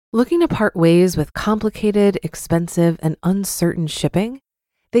Looking to part ways with complicated, expensive, and uncertain shipping?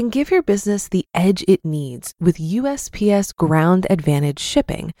 Then give your business the edge it needs with USPS Ground Advantage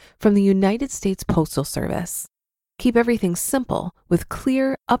shipping from the United States Postal Service. Keep everything simple with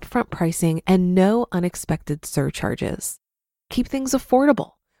clear, upfront pricing and no unexpected surcharges. Keep things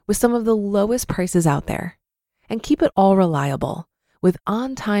affordable with some of the lowest prices out there. And keep it all reliable with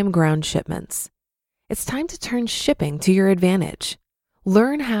on-time ground shipments. It's time to turn shipping to your advantage.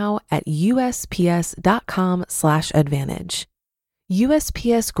 Learn how at USPS.com/advantage.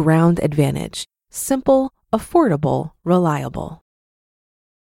 USPS Ground Advantage. Simple, affordable, reliable.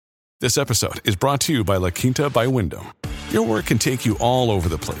 This episode is brought to you by La Quinta by Wyndham. Your work can take you all over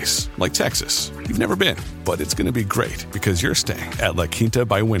the place, like Texas. You've never been, but it's going to be great because you're staying at La Quinta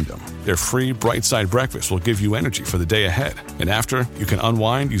by Wyndham. Their free Bright Side breakfast will give you energy for the day ahead. And after, you can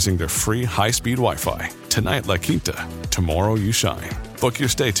unwind using their free high-speed Wi-Fi. Tonight, La Quinta. Tomorrow, you shine. Book your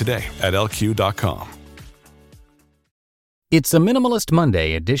stay today at LQ.com. It's a Minimalist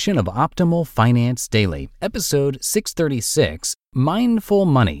Monday edition of Optimal Finance Daily, episode 636, Mindful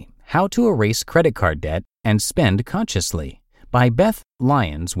Money, How to Erase Credit Card Debt and Spend Consciously, by Beth,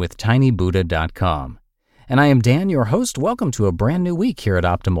 Lyons with TinyBuddha.com. And I am Dan, your host. Welcome to a brand new week here at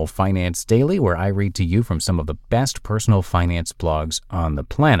Optimal Finance Daily, where I read to you from some of the best personal finance blogs on the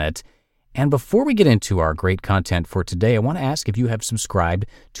planet. And before we get into our great content for today, I want to ask if you have subscribed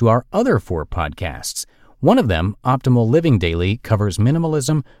to our other 4 podcasts. One of them, Optimal Living Daily, covers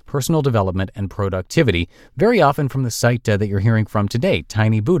minimalism, personal development, and productivity, very often from the site that you're hearing from today,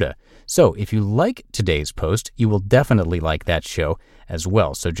 TinyBuddha. So if you like today's post, you will definitely like that show as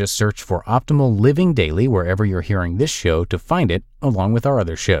well. So just search for Optimal Living Daily wherever you're hearing this show to find it, along with our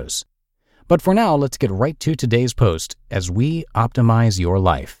other shows. But for now, let's get right to today's post as we optimize your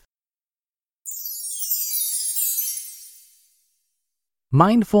life.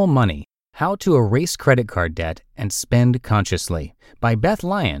 Mindful Money, How to Erase Credit Card Debt and Spend Consciously, by Beth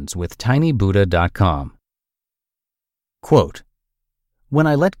Lyons with TinyBuddha.com. Quote, "When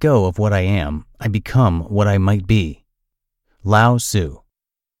I let go of what I am, I become what I might be." Lao Tzu.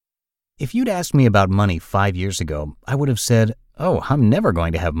 If you'd asked me about money 5 years ago, I would have said, "Oh, I'm never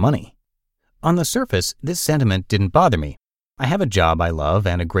going to have money." On the surface, this sentiment didn't bother me. I have a job I love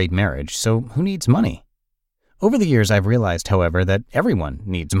and a great marriage, so who needs money? Over the years, I've realized, however, that everyone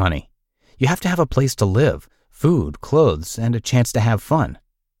needs money. You have to have a place to live, food, clothes, and a chance to have fun.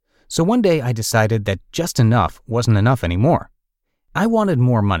 So one day I decided that just enough wasn't enough anymore. I wanted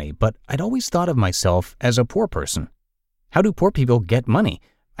more money, but I'd always thought of myself as a poor person. How do poor people get money?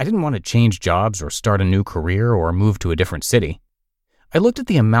 I didn't want to change jobs or start a new career or move to a different city. I looked at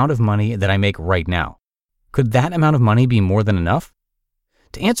the amount of money that I make right now. Could that amount of money be more than enough?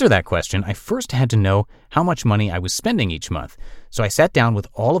 To answer that question, I first had to know how much money I was spending each month, so I sat down with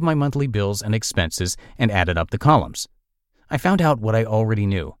all of my monthly bills and expenses and added up the columns. I found out what I already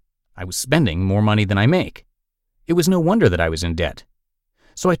knew. I was spending more money than I make. It was no wonder that I was in debt.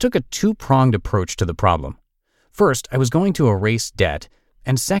 So I took a 2-pronged approach to the problem. First, I was going to erase debt,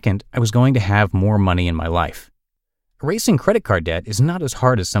 and second, I was going to have more money in my life. Erasing credit card debt is not as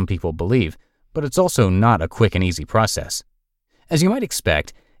hard as some people believe, but it's also not a quick and easy process. As you might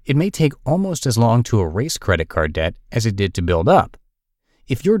expect, it may take almost as long to erase credit card debt as it did to build up.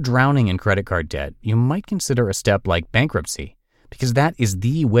 If you're drowning in credit card debt, you might consider a step like bankruptcy, because that is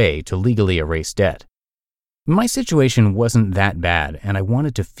the way to legally erase debt. My situation wasn't that bad, and I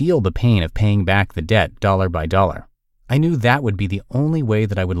wanted to feel the pain of paying back the debt dollar by dollar. I knew that would be the only way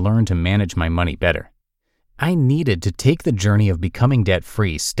that I would learn to manage my money better. I needed to take the journey of becoming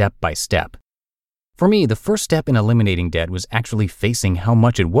debt-free step by step. For me, the first step in eliminating debt was actually facing how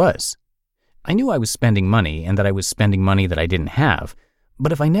much it was. I knew I was spending money and that I was spending money that I didn't have,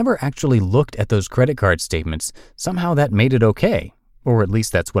 but if I never actually looked at those credit card statements, somehow that made it okay, or at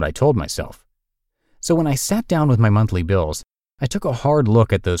least that's what I told myself. So when I sat down with my monthly bills, I took a hard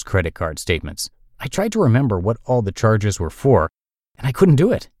look at those credit card statements. I tried to remember what all the charges were for, and I couldn't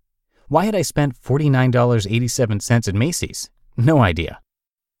do it. Why had I spent $49.87 at Macy's? No idea.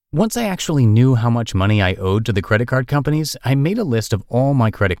 Once I actually knew how much money I owed to the credit card companies, I made a list of all my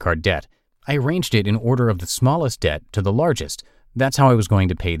credit card debt. I arranged it in order of the smallest debt to the largest. That's how I was going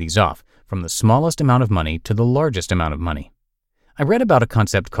to pay these off, from the smallest amount of money to the largest amount of money. I read about a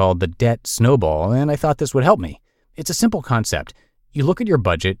concept called the debt snowball, and I thought this would help me. It's a simple concept. You look at your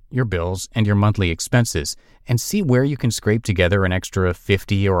budget, your bills, and your monthly expenses, and see where you can scrape together an extra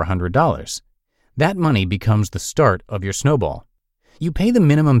 $50 or $100. That money becomes the start of your snowball. You pay the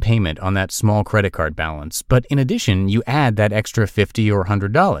minimum payment on that small credit card balance, but in addition, you add that extra $50 or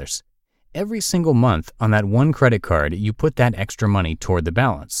 $100. Every single month on that one credit card, you put that extra money toward the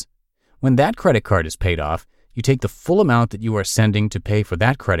balance. When that credit card is paid off, you take the full amount that you are sending to pay for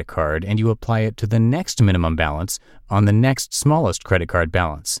that credit card and you apply it to the next minimum balance on the next smallest credit card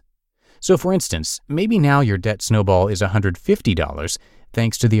balance. So for instance, maybe now your debt snowball is $150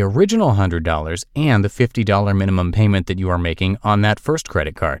 thanks to the original $100 and the $50 minimum payment that you are making on that first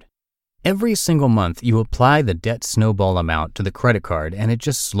credit card. Every single month, you apply the debt snowball amount to the credit card and it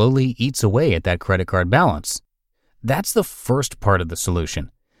just slowly eats away at that credit card balance. That's the first part of the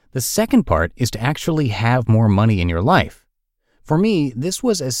solution. The second part is to actually have more money in your life. For me, this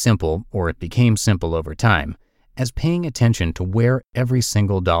was as simple, or it became simple over time, as paying attention to where every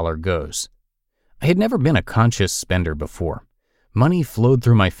single dollar goes. I had never been a conscious spender before. Money flowed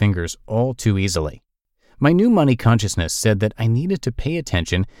through my fingers all too easily. My new money consciousness said that I needed to pay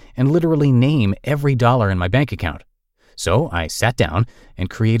attention and literally name every dollar in my bank account. So I sat down and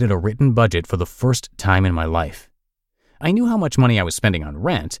created a written budget for the first time in my life. I knew how much money I was spending on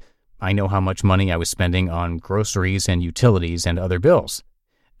rent. I know how much money I was spending on groceries and utilities and other bills.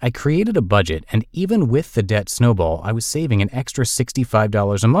 I created a budget, and even with the debt snowball, I was saving an extra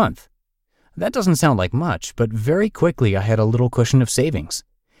 $65 a month. That doesn't sound like much, but very quickly I had a little cushion of savings.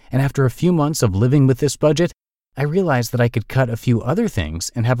 And after a few months of living with this budget, I realized that I could cut a few other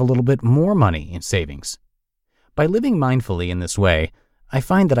things and have a little bit more money in savings. By living mindfully in this way, I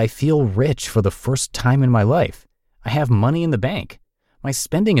find that I feel rich for the first time in my life. I have money in the bank. My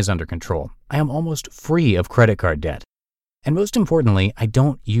spending is under control. I am almost free of credit card debt. And most importantly, I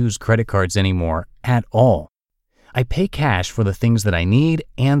don't use credit cards anymore at all. I pay cash for the things that I need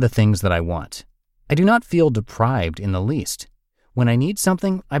and the things that I want. I do not feel deprived in the least. When I need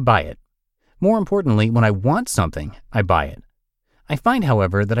something, I buy it. More importantly, when I want something, I buy it. I find,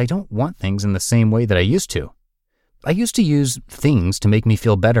 however, that I don't want things in the same way that I used to. I used to use things to make me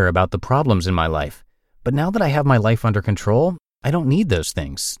feel better about the problems in my life, but now that I have my life under control, I don't need those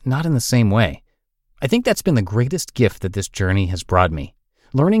things, not in the same way. I think that's been the greatest gift that this journey has brought me,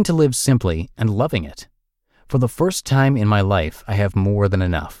 learning to live simply and loving it. For the first time in my life, I have more than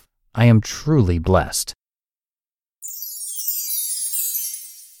enough. I am truly blessed.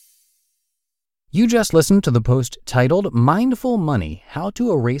 You just listened to the post titled Mindful Money, How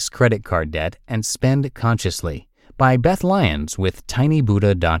to Erase Credit Card Debt and Spend Consciously by Beth Lyons with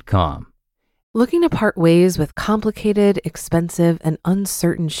TinyBuddha.com. Looking to part ways with complicated, expensive, and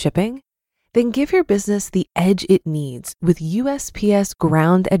uncertain shipping? Then give your business the edge it needs with USPS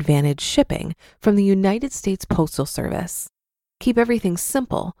Ground Advantage shipping from the United States Postal Service. Keep everything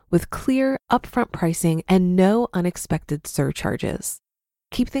simple with clear, upfront pricing and no unexpected surcharges.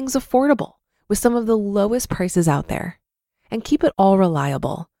 Keep things affordable with some of the lowest prices out there. And keep it all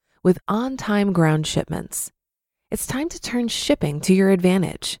reliable with on-time ground shipments. It's time to turn shipping to your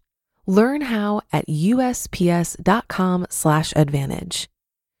advantage. Learn how at USPS.com/advantage.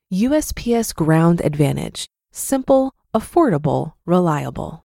 USPS Ground Advantage. Simple, affordable,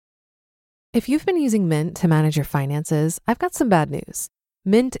 reliable. If you've been using Mint to manage your finances, I've got some bad news.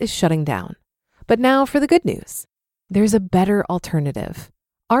 Mint is shutting down. But now for the good news. There's a better alternative.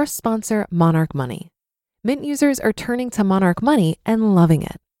 Our sponsor, Monarch Money. Mint users are turning to Monarch Money and loving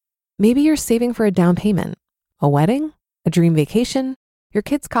it. Maybe you're saving for a down payment, a wedding, a dream vacation, your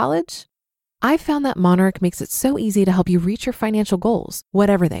kid's college. I've found that Monarch makes it so easy to help you reach your financial goals,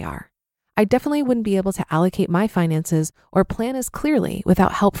 whatever they are. I definitely wouldn't be able to allocate my finances or plan as clearly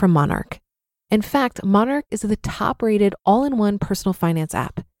without help from Monarch. In fact, Monarch is the top-rated all-in-one personal finance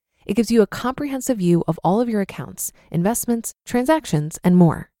app. It gives you a comprehensive view of all of your accounts, investments, transactions, and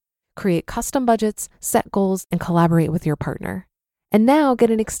more. Create custom budgets, set goals, and collaborate with your partner. And now get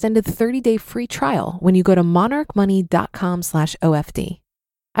an extended 30-day free trial when you go to monarchmoney.com/OFD.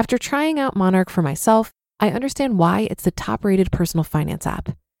 After trying out Monarch for myself, I understand why it's the top-rated personal finance app.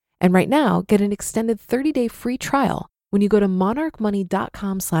 And right now, get an extended 30-day free trial when you go to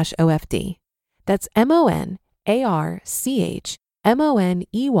monarchmoney.com/OFD. That's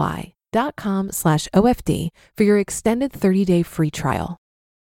monarchmoney.com/OFD for your extended 30-day free trial.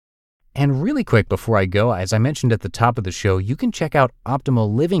 And really quick before I go, as I mentioned at the top of the show, you can check out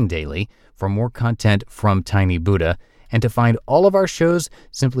Optimal Living Daily for more content from Tiny Buddha. And to find all of our shows,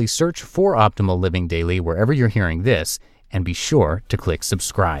 simply search for Optimal Living Daily wherever you're hearing this, and be sure to click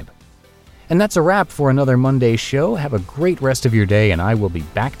subscribe. And that's a wrap for another Monday show. Have a great rest of your day, and I will be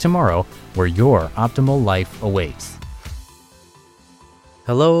back tomorrow where your optimal life awaits.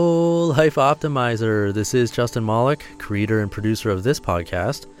 Hello, Life Optimizer. This is Justin Malik, creator and producer of this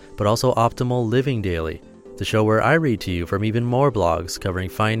podcast, but also Optimal Living Daily, the show where I read to you from even more blogs covering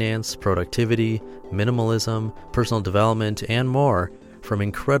finance, productivity, minimalism, personal development, and more, from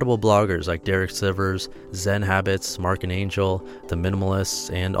incredible bloggers like Derek Sivers, Zen Habits, Mark and Angel, The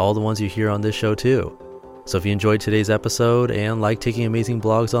Minimalists, and all the ones you hear on this show too. So if you enjoyed today's episode and like taking amazing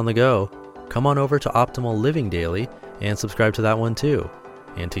blogs on the go, come on over to Optimal Living Daily and subscribe to that one too.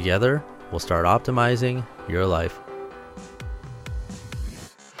 And together, we'll start optimizing your life.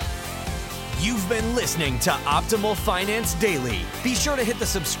 You've been listening to Optimal Finance Daily. Be sure to hit the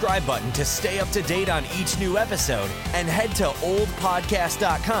subscribe button to stay up to date on each new episode and head to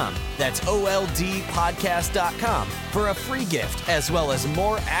oldpodcast.com. That's OLDpodcast.com for a free gift as well as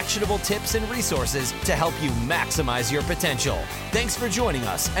more actionable tips and resources to help you maximize your potential. Thanks for joining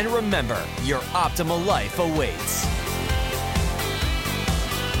us, and remember, your optimal life awaits.